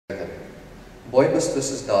Boy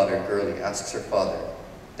Bustus's daughter, Girlie, asks her father,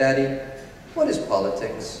 "Daddy, what is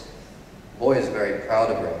politics?" Boy is very proud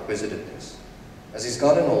of her inquisitiveness. As he's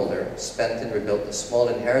gotten older, spent and rebuilt the small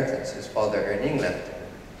inheritance his father Erning left him,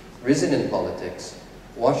 risen in politics,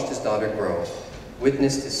 watched his daughter grow,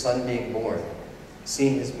 witnessed his son being born,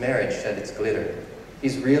 seen his marriage shed its glitter,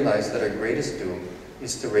 he's realized that our greatest doom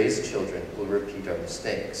is to raise children who will repeat our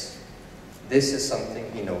mistakes. This is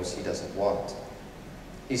something he knows he doesn't want.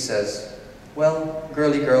 He says, "Well,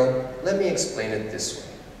 girly girl, let me explain it this way.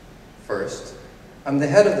 First, I'm the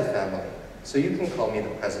head of the family, so you can call me the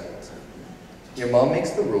president. Your mom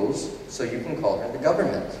makes the rules, so you can call her the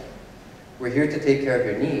government. We're here to take care of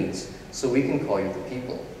your needs, so we can call you the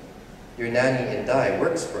people. Your nanny Inday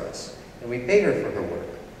works for us, and we pay her for her work,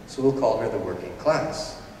 so we'll call her the working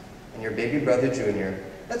class. And your baby brother Junior,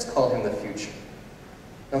 let's call him the future."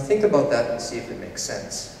 Now think about that and see if it makes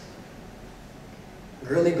sense.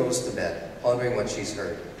 Girlie goes to bed, pondering what she's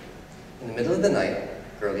heard. In the middle of the night,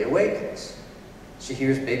 Girlie awakens. She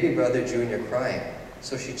hears baby brother Junior crying,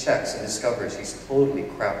 so she checks and discovers he's totally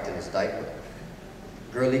crapped in his diaper.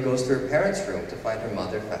 Girlie goes to her parents' room to find her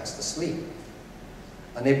mother fast asleep.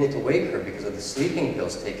 Unable to wake her because of the sleeping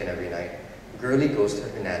pills taken every night, Girlie goes to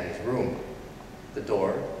her nanny's room. The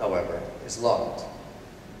door, however, is locked.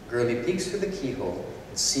 Girlie peeks through the keyhole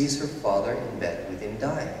and sees her father in bed with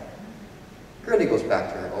Inday. Girlie goes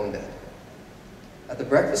back to her own bed. At the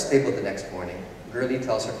breakfast table the next morning, Girlie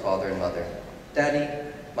tells her father and mother, "Daddy,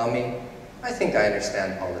 Mommy, I think I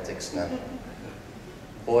understand politics now."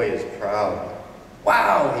 Boy is proud.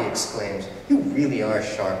 "Wow," he exclaims, "you really are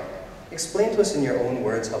sharp. Explain to us in your own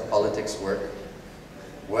words how politics work."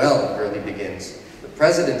 "Well," Girlie begins, "the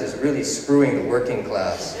president is really screwing the working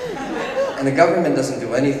class. And the government doesn't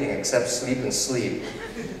do anything except sleep and sleep.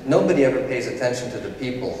 Nobody ever pays attention to the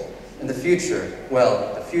people. And the future,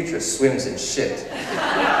 well, the future swims in shit."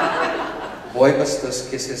 Boy Bustus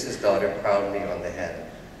kisses his daughter proudly on the head.